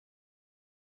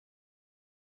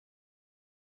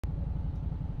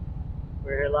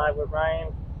We're here live with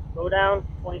Ryan Godown,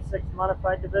 26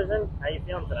 Modified Division. How you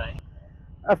feeling tonight?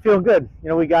 I'm feeling good.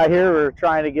 We got here. We're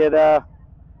trying to get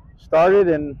started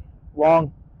and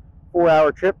long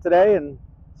 4-hour trip today and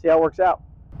see how it works out.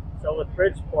 So with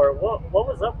Bridgeport, what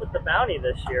was up with the bounty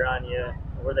this year on you?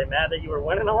 Were they mad that you were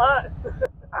winning a lot?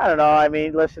 I don't know. I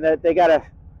mean, listen, they gotta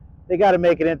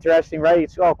make it interesting, right?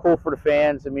 It's all cool for the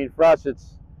fans. I mean, for us,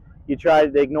 it's you try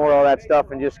to ignore all that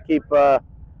stuff and just keep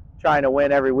trying to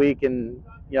win every week. And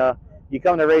you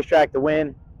come to the racetrack to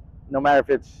win, no matter if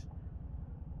it's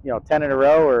 10 in a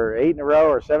row or 8 in a row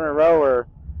or 7 in a row, or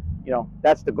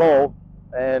that's the goal.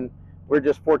 And we're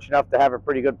just fortunate enough to have a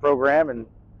pretty good program and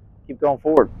keep going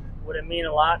forward. Would it mean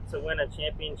a lot to win a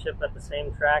championship at the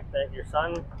same track that your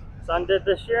son did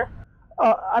this year?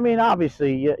 I mean,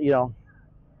 obviously,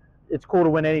 it's cool to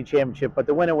win any championship, but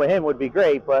to win it with him would be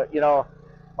great. But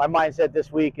my mindset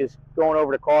this week is going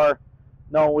over the car,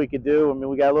 knowing what we could do. I mean,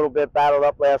 we got a little bit battled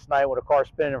up last night with a car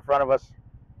spinning in front of us,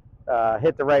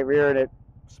 hit the right rear, and it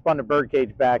spun the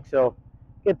birdcage back. So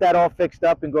get that all fixed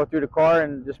up and go through the car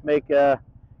and just make if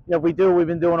we do what we've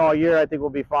been doing all year, I think we'll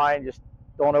be fine. Just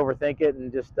don't overthink it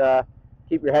and just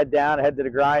keep your head down, head to the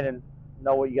grind, and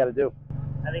know what you got to do.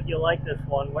 I think you'll like this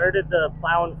one. Where did the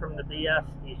plowing from the BS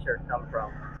t-shirt come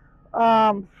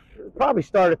from? Probably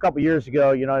started a couple years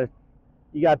ago.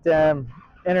 You got them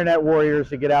internet warriors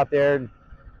to get out there, and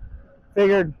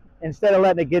figured instead of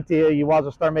letting it get to you, you might as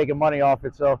well start making money off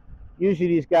it. So usually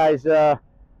these guys,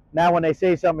 now when they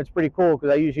say something, it's pretty cool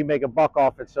because I usually make a buck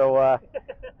off it. So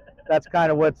that's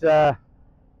kind of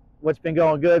what's been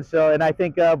going good. So, and I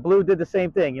think Blue did the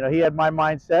same thing. He had my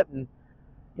mindset, and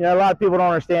a lot of people don't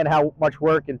understand how much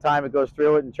work and time it goes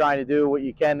through it, and trying to do what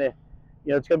you can to,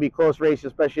 it's going to be close races,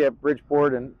 especially at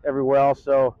Bridgeport and everywhere else.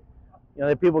 So,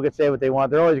 the people can say what they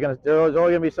want. There's always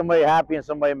going to be somebody happy and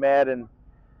somebody mad, and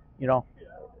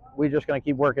we're just going to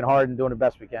keep working hard and doing the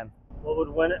best we can. What would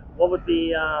win it? What would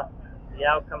be the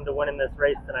outcome to winning this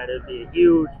race tonight? It'd be a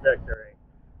huge victory.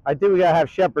 I think we got to have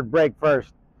Shepard break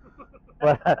first.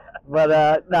 But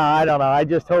no, I don't know. I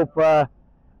just hope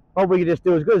we can just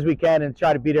do as good as we can and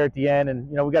try to be there at the end. And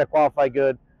we got to qualify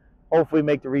good. Hopefully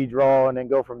make the redraw and then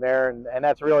go from there. And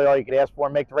that's really all you could ask for,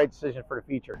 and make the right decision for the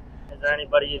future. Is there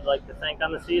anybody you'd like to thank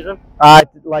on the season? I'd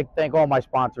like to thank all my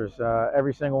sponsors,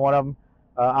 every single one of them.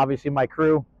 Obviously my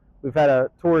crew. We've had a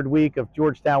toured week of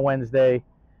Georgetown Wednesday,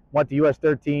 went to US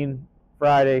 13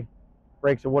 Friday,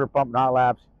 brakes and water pump and hot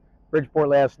laps, Bridgeport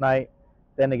last night,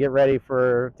 then to get ready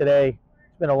for today.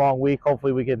 It's been a long week.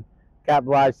 Hopefully we can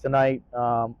capitalize tonight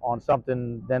on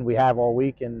something then we have all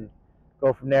week and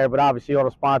go from there. But obviously all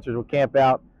the sponsors will camp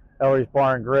out: Ellery's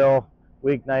Bar and Grill,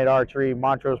 Weeknight Archery,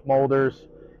 Montrose Molders,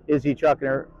 Izzy Trucking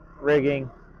and Rigging,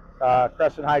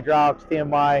 Crescent Hydraulics,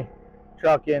 TMI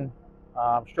Trucking,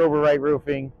 Strober Wright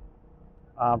Roofing,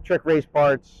 Trick Race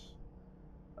Parts,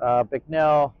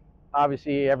 Bicknell.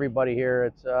 Obviously everybody here,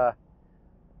 it's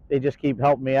they just keep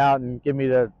helping me out and give me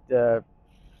the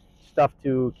stuff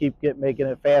to keep making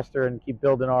it faster and keep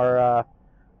building our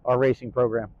racing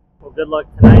program. Well, good luck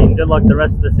tonight and good luck the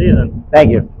rest of the season.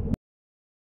 Thank you.